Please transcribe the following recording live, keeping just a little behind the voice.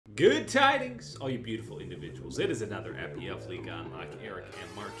Good tidings, all you beautiful individuals. It is another epi of League Unlock. Eric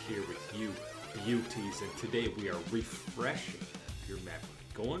and Mark here with you, beauties, and today we are refreshing your memory.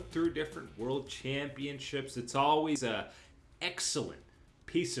 Going through different world championships. It's always an excellent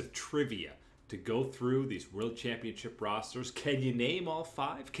piece of trivia to go through these world championship rosters. Can you name all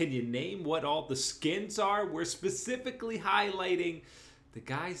five? Can you name what all the skins are? We're specifically highlighting the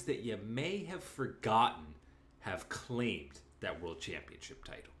guys that you may have forgotten have claimed that world championship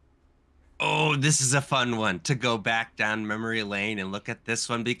title. Oh, this is a fun one to go back down memory lane and look at this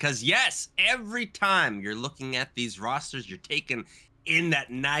one because, yes, every time you're looking at these rosters, you're taking in that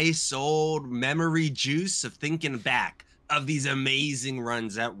nice old memory juice of thinking back of these amazing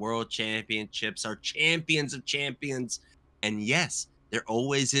runs at world championships, our champions of champions. And yes, there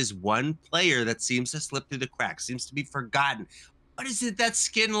always is one player that seems to slip through the cracks, seems to be forgotten. What is it, that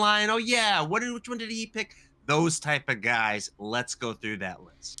skin line? Oh, yeah. Which one did he pick? Those type of guys. Let's go through that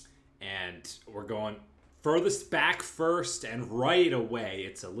list. And we're going furthest back first, and right away,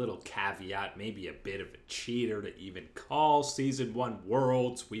 it's a little caveat, maybe a bit of a cheater to even call Season 1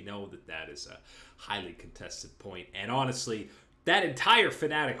 Worlds. We know that that is a highly contested point. And honestly, that entire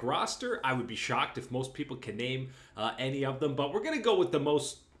Fnatic roster, I would be shocked if most people can name any of them. But we're going to go with the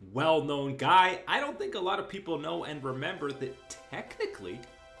most well-known guy. I don't think a lot of people know and remember that technically,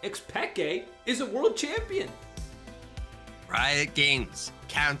 Xpeke is a world champion. Riot Games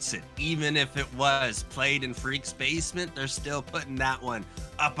counts it. Even if it was played in Freak's basement, they're still putting that one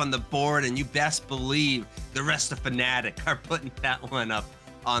up on the board, and you best believe the rest of Fnatic are putting that one up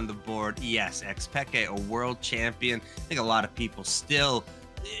on the board. Yes, Xpeke, a world champion. I think a lot of people still,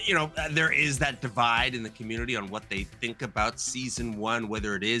 there is that divide in the community on what they think about Season 1,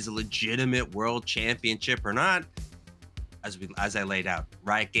 whether it is a legitimate world championship or not. As I laid out,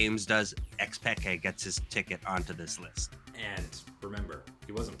 Riot Games does. Xpeke gets his ticket onto this list. And remember,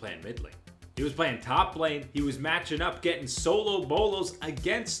 he wasn't playing mid lane. He was playing top lane. He was matching up, getting solo bolos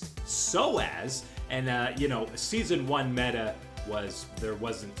against Soaz. And, Season 1 meta there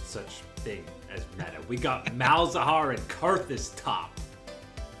wasn't such thing as meta. We got Malzahar and Karthus top.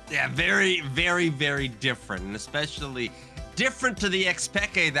 Yeah, very, very, very different. And especially different to the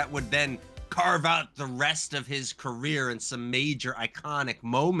Xpeke that would then carve out the rest of his career in some major iconic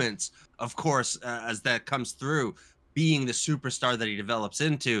moments, of course, as that comes through, being the superstar that he develops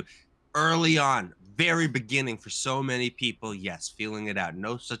into early on, very beginning for so many people. Yes, feeling it out.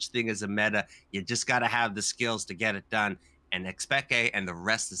 No such thing as a meta. You just got to have the skills to get it done. And Xpeke and the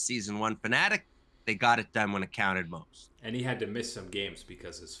rest of Season 1 Fnatic, they got it done when it counted most. And he had to miss some games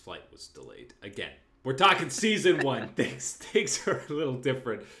because his flight was delayed. Again, we're talking Season 1. Things are a little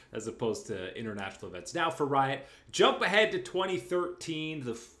different as opposed to international events. Now for Riot, jump ahead to 2013,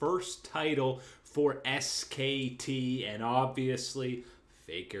 the first title for SKT, and obviously,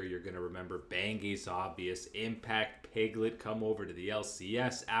 Faker, you're going to remember Bangi's obvious. Impact, Piglet come over to the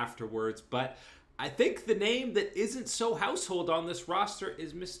LCS afterwards, but I think the name that isn't so household on this roster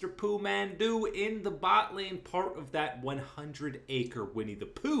is Mr. Pooh Mandu in the bot lane, part of that 100-acre Winnie the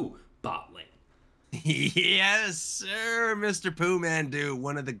Pooh bot lane. Yes, sir, Mr. Pooh Mandu,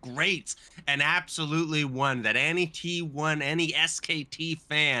 one of the greats, and absolutely one that any T1, any SKT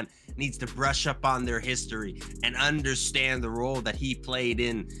fan needs to brush up on their history and understand the role that he played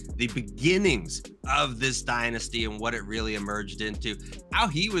in the beginnings of this dynasty and what it really emerged into, how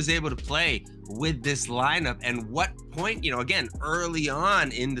he was able to play with this lineup, and what point, again, early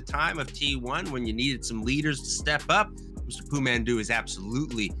on in the time of T1 when you needed some leaders to step up, Mr. Pooh Mandu is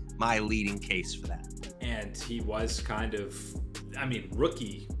absolutely my leading case for that. And he was kind of,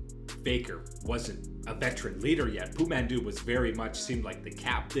 rookie Faker wasn't a veteran leader yet. Pooh Mandu was very much seemed like the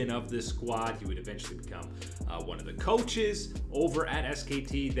captain of this squad. He would eventually become one of the coaches over at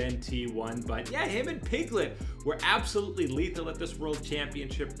SKT, then T1. But yeah, him and Piglet were absolutely lethal at this world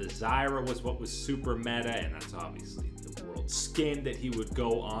championship. The Zyra was what was super meta, and that's obviously the world skin that he would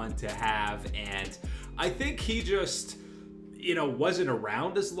go on to have. And I think he just, wasn't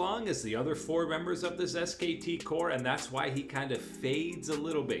around as long as the other four members of this SKT core, and that's why he kind of fades a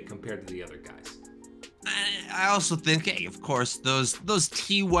little bit compared to the other guys. I also think, hey, of course, those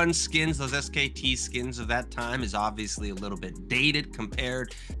T1 skins, those SKT skins of that time is obviously a little bit dated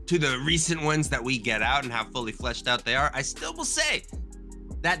compared to the recent ones that we get out and how fully fleshed out they are. I still will say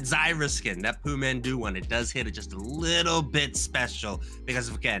that Zyra skin, that Pooh Mandu one, it does hit it just a little bit special because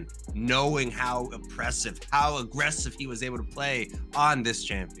of, again, knowing how impressive, how aggressive he was able to play on this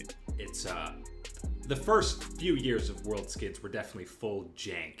champion. It's the first few years of World Skins were definitely full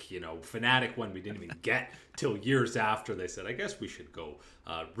jank. Fnatic one we didn't even get till years after. They said, I guess we should go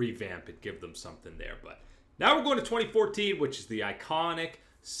revamp and give them something there. But now we're going to 2014, which is the iconic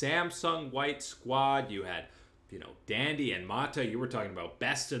Samsung White squad. You had, Dandy and Mata. You were talking about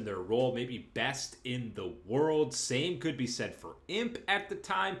best in their role, maybe best in the world. Same could be said for Imp at the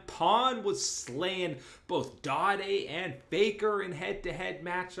time. Pawn was slaying both Dade and Faker in head-to-head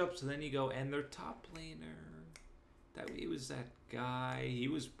matchups. And then you go, and their top laner, he was that guy. He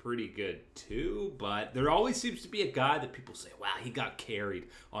was pretty good too, but there always seems to be a guy that people say, wow, he got carried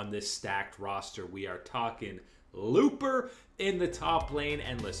on this stacked roster. We are talking Looper in the top lane.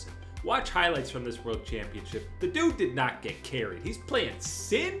 And listen, watch highlights from this World Championship. The dude did not get carried. He's playing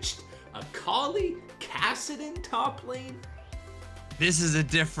Singed, Akali, Kassadin top lane. This is a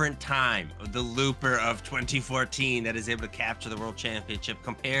different time of the Looper of 2014 that is able to capture the World Championship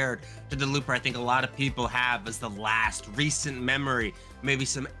compared to the Looper I think a lot of people have as the last recent memory, maybe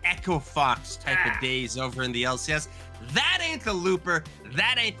some Echo Fox type of days over in the LCS. That ain't the Looper.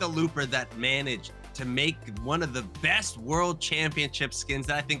 That ain't the Looper that managed to make one of the best World Championship skins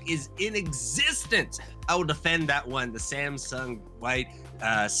that I think is in existence. I will defend that one, the Samsung White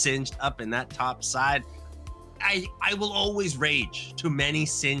Singed up in that top side. I will always rage to many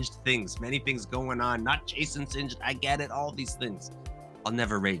Singed things, many things going on, not chasing Singed, I get it, all these things. I'll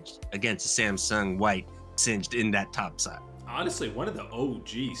never rage against a Samsung White Singed in that top side. Honestly, one of the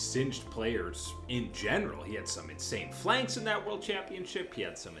OG Singed players in general. He had some insane flanks in that World Championship. He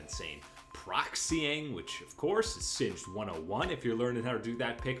had some insane proxying, which of course is Singed 101 if you're learning how to do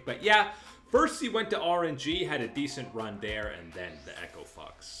that pick. But yeah, first he went to RNG, had a decent run there, and then the Echo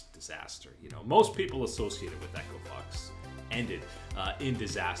Fox disaster. Most people associated with Echo Fox ended in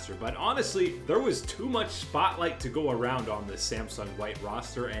disaster. But honestly, there was too much spotlight to go around on this Samsung White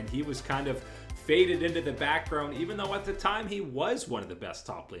roster, and he was kind of faded into the background, even though at the time he was one of the best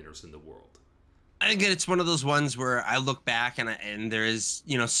top laners in the world. Again, it's one of those ones where I look back and there is,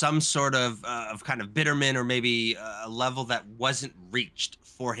 some sort of kind of bitterment or maybe a level that wasn't reached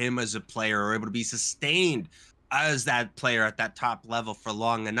for him as a player or able to be sustained as that player at that top level for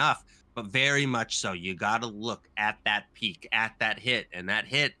long enough. But very much so, you got to look at that peak, at that hit, and that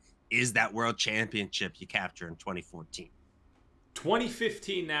hit is that World Championship you capture in 2014.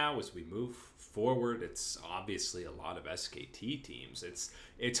 2015 now, as we move forward, it's obviously a lot of SKT teams.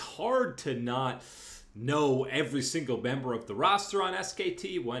 It's hard to not know every single member of the roster on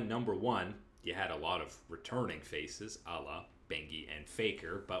SKT when, number one, you had a lot of returning faces, a la Bengi and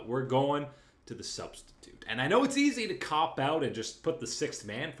Faker, but we're going to the substitute. And I know it's easy to cop out and just put the sixth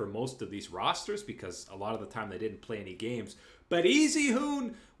man for most of these rosters because a lot of the time they didn't play any games, but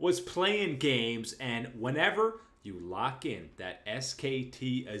easyHoon was playing games, and whenever you lock in that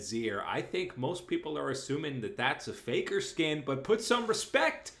SKT Azir, I think most people are assuming that that's a Faker skin, but put some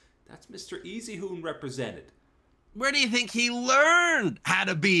respect, that's Mr. easyHoon represented. Where do you think he learned how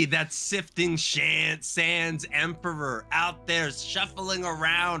to be that sifting sands emperor out there shuffling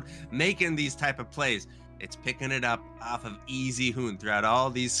around, making these type of plays? It's picking it up off of easyHoon throughout all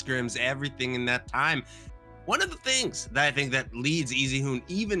these scrims, everything in that time. One of the things that I think that leads easyHoon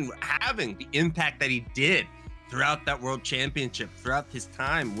even having the impact that he did throughout that World Championship, throughout his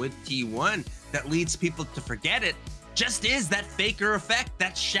time with T1, that leads people to forget it, just is that Faker effect,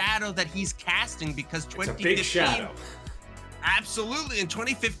 that shadow that he's casting, because 2015, it's a big shadow. Absolutely, and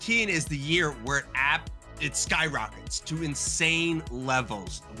 2015 is the year where it skyrockets to insane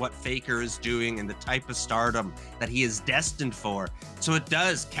levels, what Faker is doing and the type of stardom that he is destined for. So it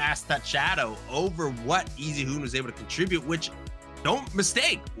does cast that shadow over what easyHoon was able to contribute, which, don't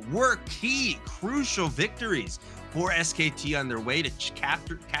mistake, were key, crucial victories for SKT on their way to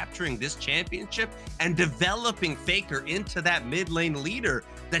capturing this championship and developing Faker into that mid lane leader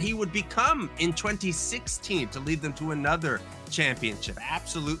that he would become in 2016 to lead them to another championship.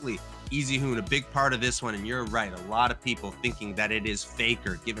 Absolutely, easyHoon, a big part of this one, and you're right, a lot of people thinking that it is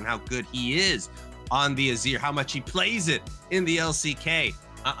Faker, given how good he is on the Azir, how much he plays it in the LCK.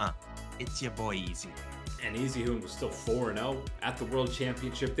 It's your boy easyHoon. And easyHoon was still 4-0 at the World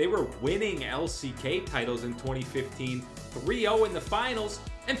Championship. They were winning LCK titles in 2015, 3-0 in the finals,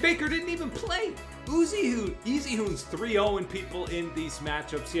 and Faker didn't even play. easyHoon's 3-0 people in these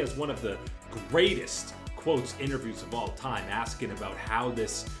matchups. He has one of the greatest quotes interviews of all time, asking about how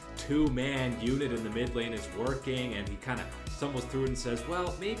this two-man unit in the mid lane is working, and he kind of stumbles through it and says,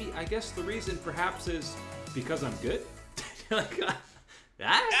 well, maybe, I guess the reason perhaps is because I'm good.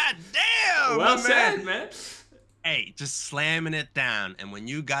 God damn! Well said, man. Hey, just slamming it down. And when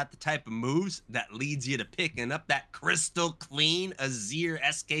you got the type of moves that leads you to picking up that crystal clean Azir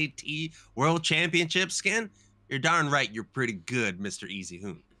SKT World Championship skin, you're darn right you're pretty good, Mr.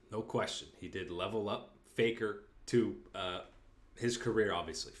 easyHoon. No question. He did level up Faker to his career.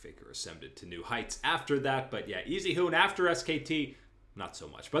 Obviously, Faker ascended to new heights after that. But yeah, easyHoon after SKT, not so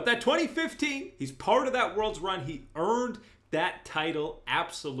much. But that 2015, he's part of that Worlds run. He earned that title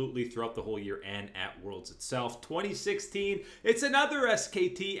absolutely throughout the whole year and at Worlds itself. 2016, it's another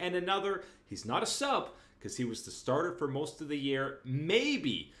SKT and another, he's not a sub because he was the starter for most of the year.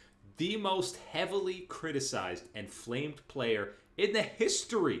 Maybe the most heavily criticized and flamed player in the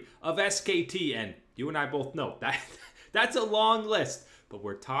history of SKT. And you and I both know that that's a long list, but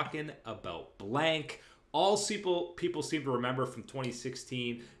we're talking about Blank. All people seem to remember from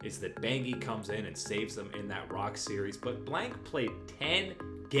 2016 is that Bangy comes in and saves them in that Rock series. But Blank played 10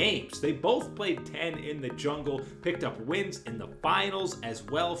 games. They both played 10 in the jungle, picked up wins in the finals as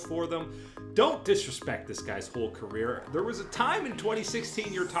well for them. Don't disrespect this guy's whole career. There was a time in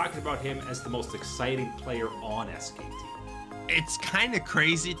 2016 you're talking about him as the most exciting player on SKT. It's kind of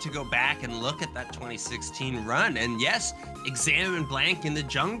crazy to go back and look at that 2016 run and yes, examine Blank in the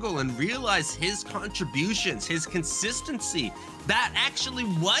jungle and realize his contributions, his consistency that actually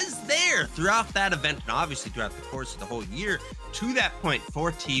was there throughout that event and obviously throughout the course of the whole year to that point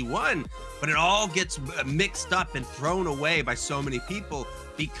for T1, but it all gets mixed up and thrown away by so many people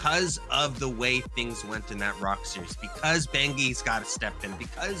because of the way things went in that Rock series, because Bangy's got to step in,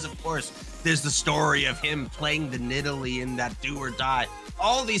 because of course there's the story of him playing the Nidalee in that do or die,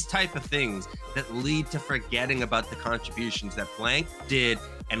 all these type of things that lead to forgetting about the contributions that Blank did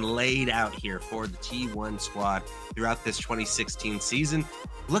and laid out here for the T1 squad throughout this 2016 season.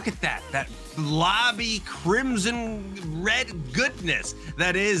 Look at that lobby crimson red goodness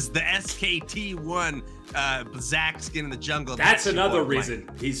that is the SKT1 Zac skin in the jungle. That's another reason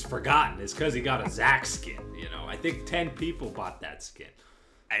he's forgotten, is because he got a Zac skin. You know, I think 10 people bought that skin.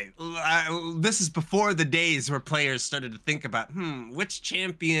 This is before the days where players started to think about, which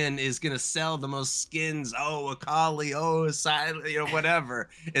champion is going to sell the most skins? Oh, Akali, oh, Silent, you know, whatever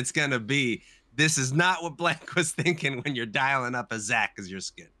it's going to be. This is not what Blank was thinking when you're dialing up a Zac as your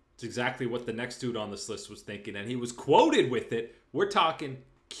skin. It's exactly what the next dude on this list was thinking, and he was quoted with it. We're talking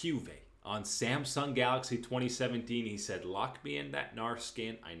Cuvée. On Samsung Galaxy 2017, he said, lock me in that Gnar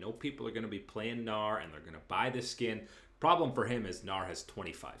skin. I know people are going to be playing Gnar, and they're going to buy this skin. Problem for him is Gnar has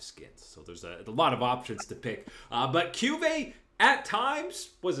 25 skins, so there's a lot of options to pick. But Cuvée, at times,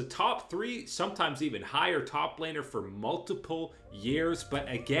 was a top 3, sometimes even higher top laner for multiple years. But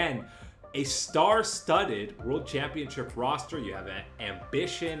again, a star-studded World Championship roster. You have an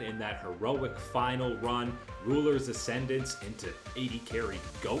ambition in that heroic final run. Ruler's Ascendance into 80 carry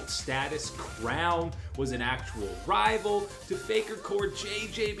GOAT status. Crown was an actual rival to Faker Core.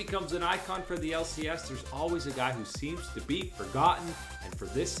 JJ becomes an icon for the LCS. There's always a guy who seems to be forgotten. And for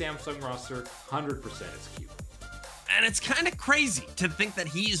this Samsung roster, 100% it's Cuvée. And it's kind of crazy to think that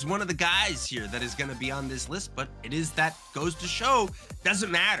he's one of the guys here that is going to be on this list, but it is that goes to show,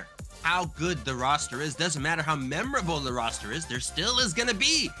 doesn't matter how good the roster is, doesn't matter how memorable the roster is, there still is going to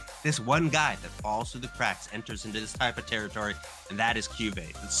be this one guy that falls through the cracks, enters into this type of territory, and that is Cuvée.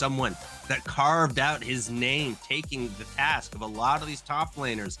 It's someone that carved out his name, taking the task of a lot of these top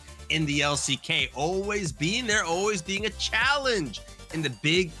laners in the LCK, always being there, always being a challenge in the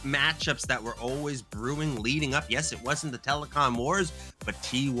big matchups that were always brewing leading up. Yes, it wasn't the Telecom Wars, but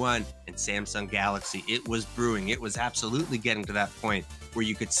T1 and Samsung Galaxy, it was brewing. It was absolutely getting to that point where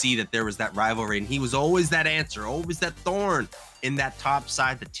you could see that there was that rivalry, and he was always that answer, always that thorn in that top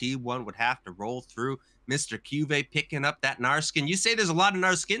side that T1 would have to roll through. Mr. Cuvée picking up that Gnar skin. You say there's a lot of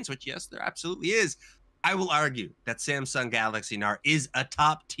Gnar skins, which yes, there absolutely is. I will argue that Samsung Galaxy Gnar is a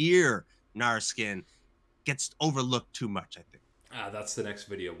top tier Gnar skin. Gets overlooked too much, I think. That's the next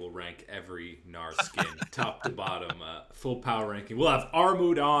video. We'll rank every Gnar skin, top to bottom, full power ranking. We'll have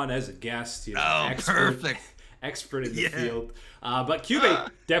Armut on as a guest. You know, expert in the field. But Cuvée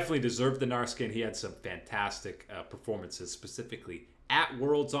definitely deserved the Gnar skin. He had some fantastic performances, specifically at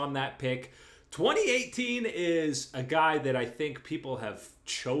Worlds on that pick. 2018 is a guy that I think people have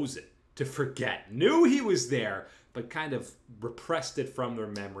chosen to forget. Knew he was there, but kind of repressed it from their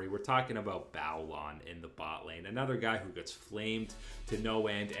memory. We're talking about Baolon in the bot lane, another guy who gets flamed to no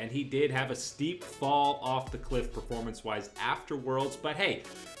end, and he did have a steep fall off the cliff performance-wise after Worlds, but hey,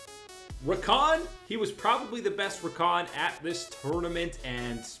 Rakan, he was probably the best Rakan at this tournament,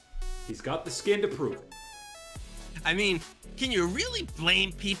 and he's got the skin to prove it. I mean, can you really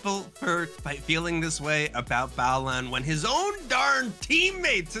blame people for feeling this way about Baolon when his own darn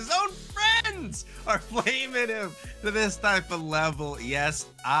teammates, his own friends are flaming him to this type of level? Yes,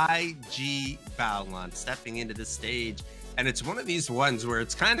 IG Baolon stepping into the stage. And it's one of these ones where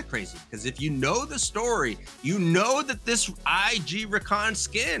it's kind of crazy, because if you know the story, you know that this IG Rakan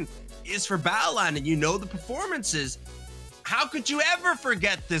skin is for Baolon, and you know the performances. How could you ever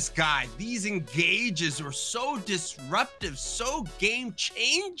forget this guy? These engages were so disruptive, so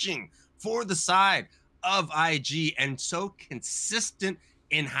game-changing for the side of IG, and so consistent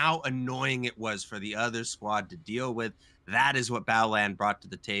in how annoying it was for the other squad to deal with. That is what Baolan brought to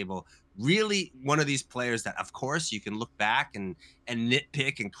the table. Really one of these players that, of course, you can look back and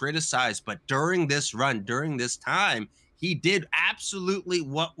nitpick and criticize, but during this run, during this time, he did absolutely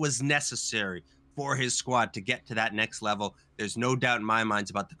what was necessary for his squad to get to that next level. There's no doubt in my mind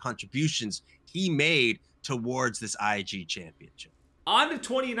about the contributions he made towards this IG championship. On to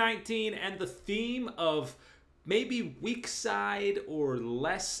 2019 and the theme of maybe weak side or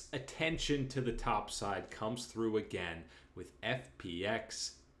less attention to the top side comes through again with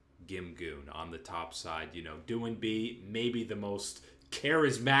FPX Gimgoon on the top side. You know, doing B, maybe the most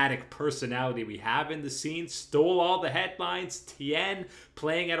charismatic personality we have in the scene, stole all the headlines. Tien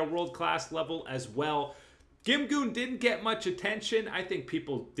playing at a world-class level as well. Gimgoon didn't get much attention. I think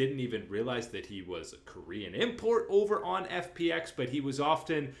people didn't even realize that he was a Korean import over on FPX, but he was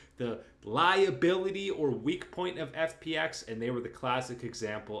often the liability or weak point of FPX, and they were the classic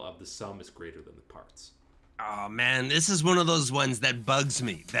example of the sum is greater than the parts. Oh man, this is one of those ones that bugs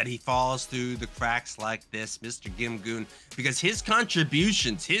me, that he falls through the cracks like this, Mr. Gimgoon, because his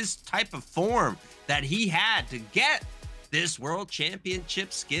contributions, his type of form that he had to get this world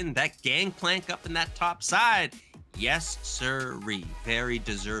championship skin, that gangplank up in that top side, yes sirree, very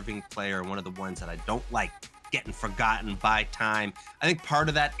deserving player, one of the ones that I don't like getting forgotten by time. I think part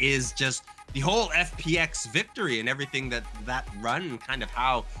of that is just the whole FPX victory and everything that run, and kind of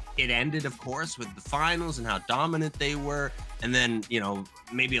how it ended, of course, with the finals and how dominant they were. And then, you know,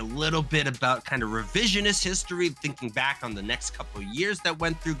 maybe a little bit about kind of revisionist history, thinking back on the next couple of years that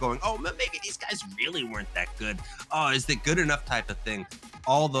went through, going, oh, maybe these guys really weren't that good. Oh, is it good enough type of thing?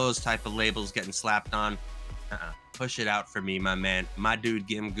 All those type of labels getting slapped on. Push it out for me, my man. My dude,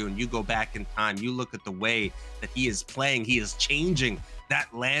 Gimgoon, you go back in time. You look at the way that he is playing. He is changing that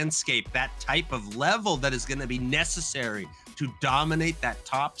landscape, that type of level that is going to be necessary to dominate that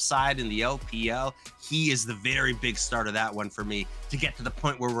top side in the LPL. He is the very big start of that one for me, to get to the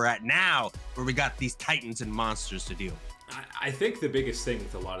point where we're at now, where we got these titans and monsters to deal with. I think the biggest thing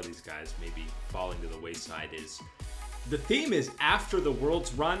with a lot of these guys maybe falling to the wayside is the theme is after the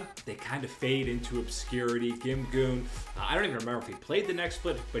Worlds run, they kind of fade into obscurity. Gimgoon, I don't even remember if he played the next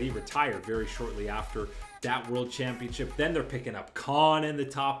split, but he retired very shortly after that World Championship. Then they're picking up Khan in the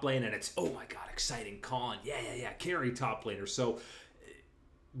top lane, and it's, oh my god, exciting, Khan. Yeah, carry top laner. So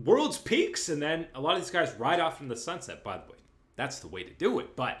Worlds peaks, and then a lot of these guys ride off in the sunset. By the way, that's the way to do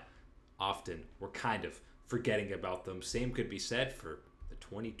it, but often we're kind of forgetting about them. Same could be said for the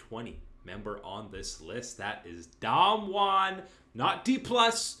 2020 member on this list. That is Damwon, not D+,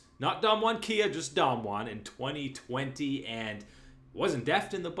 not Damwon Kia, just Damwon in 2020, and wasn't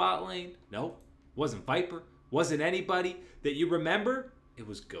Deft in the bot lane. No, wasn't Viper, wasn't anybody that you remember. It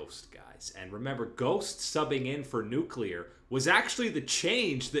was Ghost, guys. And remember, Ghost subbing in for Nuclear was actually the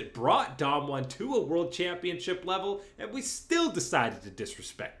change that brought Damwon to a world championship level, and we still decided to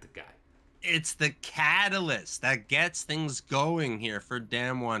disrespect the guy. It's the catalyst that gets things going here for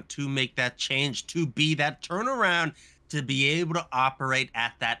Damwon to make that change, to be that turnaround, to be able to operate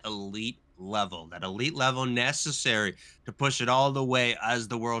at that elite level necessary to push it all the way as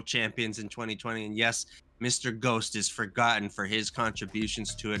the world champions in 2020. And yes, Mr. Ghost is forgotten for his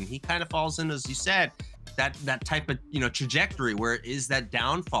contributions to it, and he kind of falls in, as you said, that type of, you know, trajectory where it is that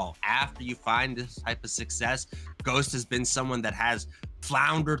downfall after you find this type of success. Ghost has been someone that has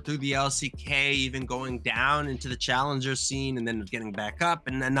floundered through the LCK, even going down into the challenger scene and then getting back up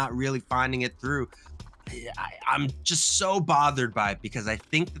and then not really finding it through. I'm just so bothered by it, because I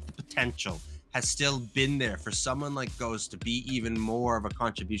think that the potential has still been there for someone like Ghost to be even more of a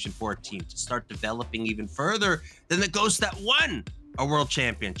contribution for a team, to start developing even further than the Ghost that won a world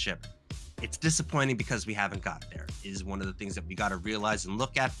championship. It's disappointing because we haven't got there, is one of the things that we got to realize and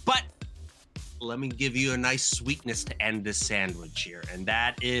look at. But let me give you a nice sweetness to end this sandwich here, and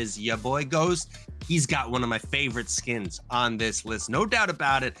that is your boy Ghost. He's got one of my favorite skins on this list, no doubt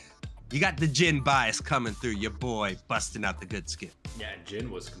about it. You got the Jhin bias coming through, your boy busting out the good skin. Yeah, Jhin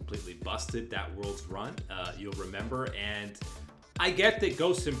was completely busted that World's run, you'll remember, and I get that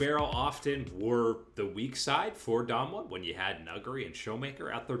Ghost and Barrel often were the weak side for Damwon when you had Nuggery and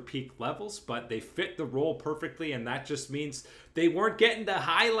Showmaker at their peak levels, but they fit the role perfectly, and that just means they weren't getting the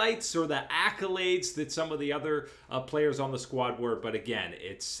highlights or the accolades that some of the other players on the squad were. But again,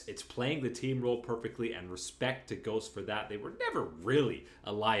 it's playing the team role perfectly, and respect to Ghost for that. They were never really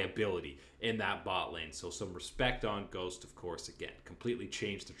a liability in that bot lane, so some respect on Ghost, of course. Again, completely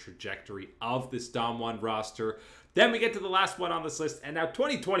changed the trajectory of this Damwon roster. Then we get to the last one on this list, and now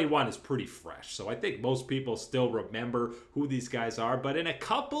 2021 is pretty fresh, so I think most people still remember who these guys are, but in a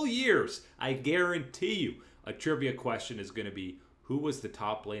couple years, I guarantee you, a trivia question is going to be, who was the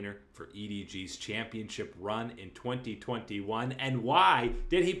top laner for EDG's championship run in 2021, and why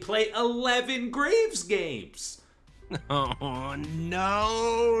did he play 11 Graves games? Oh,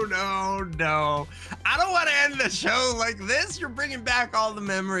 no, no, no. I don't want to end the show like this. You're bringing back all the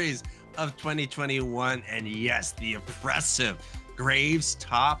memories of 2021. And yes, the oppressive Graves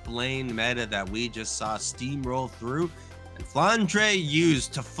top lane meta that we just saw steamroll through and Flandre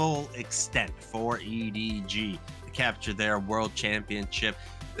used to full extent for EDG to capture their world championship.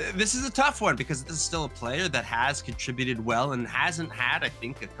 This is a tough one because this is still a player that has contributed well and hasn't had, I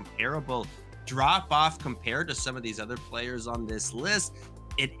think, a comparable drop off compared to some of these other players on this list.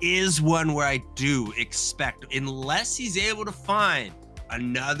 It is one where I do expect, unless he's able to find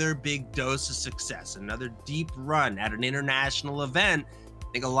another big dose of success, another deep run at an international event,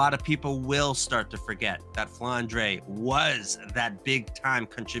 I think a lot of people will start to forget that Flandre was that big time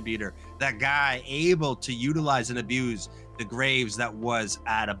contributor, that guy able to utilize and abuse the Graves that was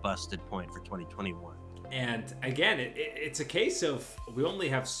at a busted point for 2021. And again, it's a case of we only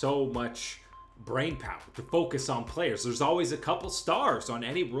have so much brain power to focus on players. There's always a couple stars on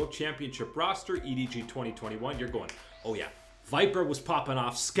any world championship roster. EDG 2021, you're going, oh yeah, Viper was popping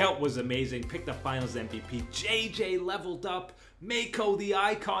off, Scout was amazing, picked up finals MVP, JJ leveled up, Mako the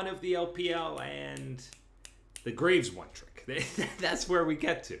icon of the LPL, and the Graves one trick. That's where we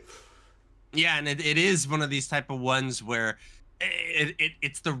get to. Yeah, and it is one of these type of ones where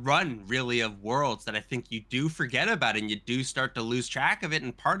it's the run really of worlds that I think you do forget about and you do start to lose track of it.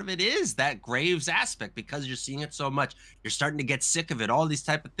 And part of it is that Graves aspect because you're seeing it so much. You're starting to get sick of it. All these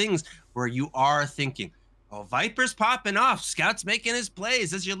type of things where you are thinking, oh, Viper's popping off. Scout's making his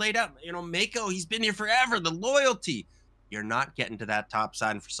plays as you laid out. You know, Mako, he's been here forever. The loyalty. You're not getting to that top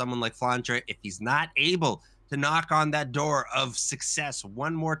side. And for someone like Flandre, if he's not able to knock on that door of success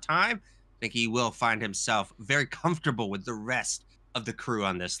one more time, I think he will find himself very comfortable with the rest of the crew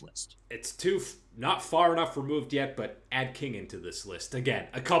on this list. It's not far enough removed yet, but add King into this list. Again,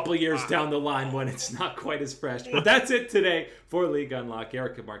 a couple years down the line when it's not quite as fresh. But that's it today for League Unlock.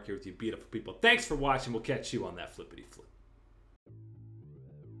 Eric and Mark here with you beautiful people. Thanks for watching. We'll catch you on that flippity flip.